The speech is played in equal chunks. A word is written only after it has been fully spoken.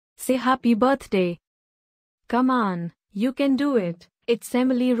Say happy birthday. Come on, you can do it. It's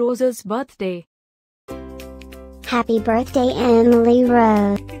Emily-Rose's birthday. Happy birthday,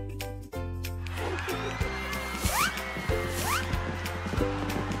 Emily-Rose.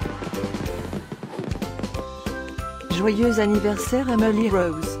 Joyeux anniversaire,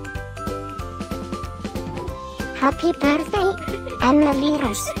 Emily-Rose. Happy birthday,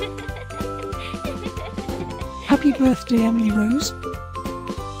 Emily-Rose. Happy birthday, Emily-Rose.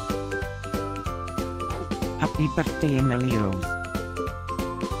 Happy birthday, Emily-Rose.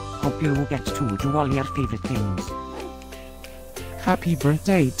 Hope you get to do all your favorite things. Happy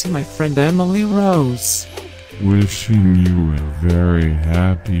birthday to my friend Emily-Rose. Wishing you a very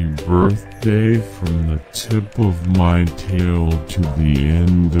happy birthday from the tip of my tail to the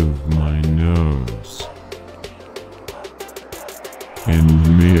end of my nose.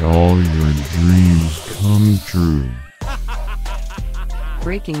 And may all your dreams come true.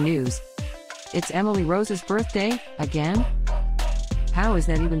 Breaking news. It's Emily-Rose's birthday, again? How is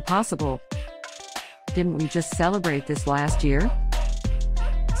that even possible? Didn't we just celebrate this last year?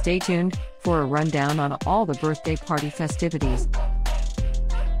 Stay tuned for a rundown on all the birthday party festivities.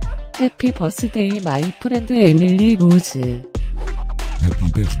 Happy birthday, my friend Emily-Rose. Happy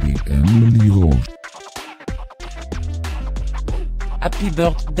birthday, Emily-Rose. Happy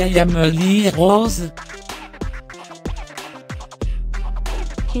birthday, Emily-Rose.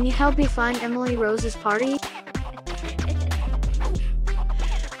 Can you help me find Emily-Rose's party?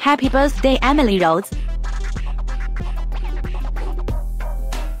 Happy birthday, Emily-Rose.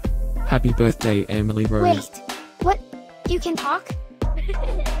 Happy birthday, Emily-Rose. Wait, what? You can talk?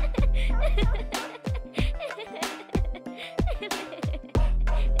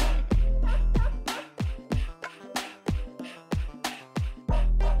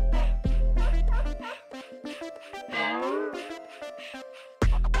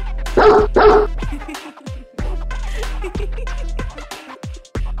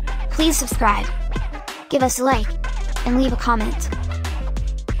 Please subscribe, give us a like, and leave a comment.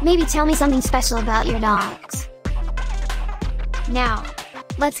 Maybe tell me something special about your dogs. Now,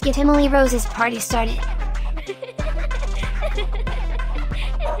 let's get Emily-Rose's party started.